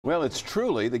Well, it's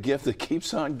truly the gift that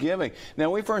keeps on giving.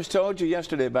 Now, we first told you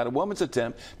yesterday about a woman's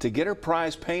attempt to get her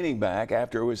prized painting back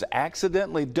after it was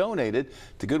accidentally donated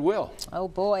to Goodwill. Oh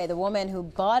boy, the woman who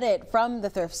bought it from the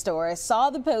thrift store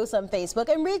saw the post on Facebook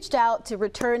and reached out to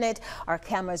return it. Our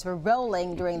cameras were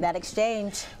rolling during that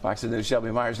exchange. Fox News'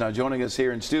 Shelby Myers now joining us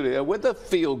here in studio with a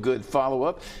feel-good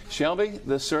follow-up. Shelby,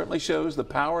 this certainly shows the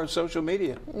power of social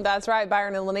media. That's right,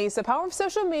 Byron and Lenise, the power of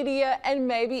social media and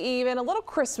maybe even a little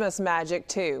Christmas magic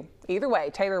too. Either way,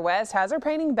 Taylor West has her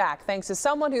painting back thanks to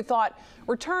someone who thought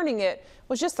returning it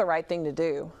was just the right thing to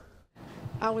do.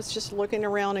 I was just looking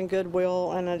around in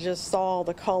Goodwill and I just saw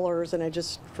the colors and it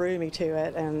just drew me to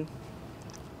it and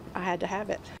I had to have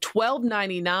it.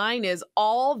 $12.99 is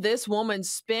all this woman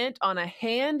spent on a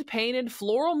hand-painted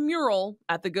floral mural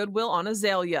at the Goodwill on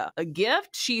Azalea, a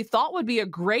gift she thought would be a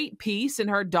great piece in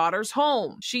her daughter's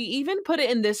home. She even put it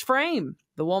in this frame.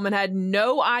 The woman had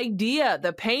no idea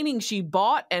the painting she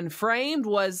bought and framed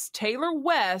was Taylor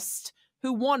West,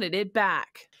 who wanted it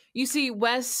back. You see,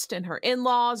 West and her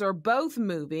in-laws are both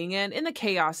moving, and in the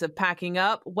chaos of packing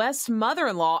up, West's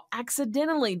mother-in-law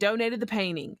accidentally donated the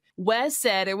painting. West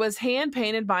said it was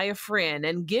hand-painted by a friend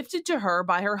and gifted to her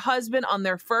by her husband on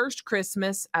their first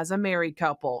Christmas as a married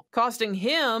couple, costing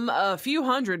him a few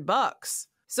 $100.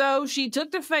 So she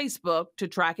took to Facebook to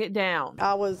track it down.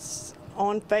 I was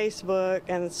on Facebook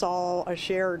and saw a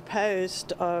shared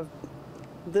post of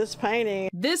this painting.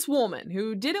 This woman,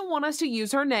 who didn't want us to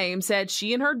use her name, said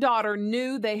she and her daughter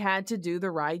knew they had to do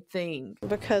the right thing.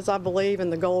 Because I believe in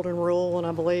the golden rule, and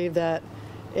I believe that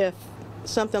if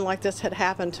something like this had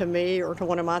happened to me or to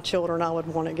one of my children, I would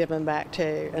want it given back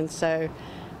too. And so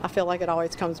I feel like it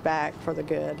always comes back for the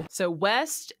good. So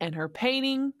West and her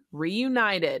painting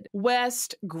reunited.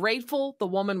 West grateful the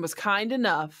woman was kind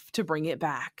enough to bring it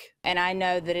back. And I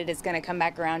know that it is going to come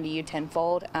back around to you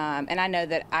tenfold. And I know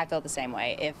that I feel the same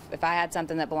way. If I had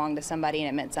something that belonged to somebody and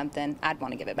it meant something, I'd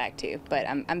want to give it back too. But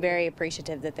I'm very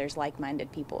appreciative that there's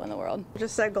like-minded people in the world. I'm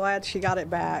just so glad she got it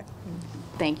back.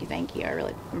 Thank you, thank you. I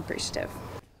really am appreciative.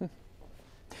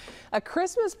 A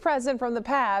Christmas present from the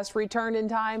past returned in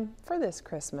time for this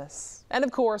Christmas. And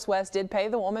of course, West did pay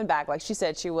the woman back like she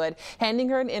said she would, handing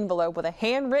her an envelope with a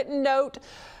handwritten note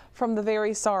from the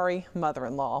very sorry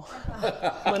mother-in-law.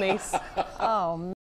 Lenise. Oh.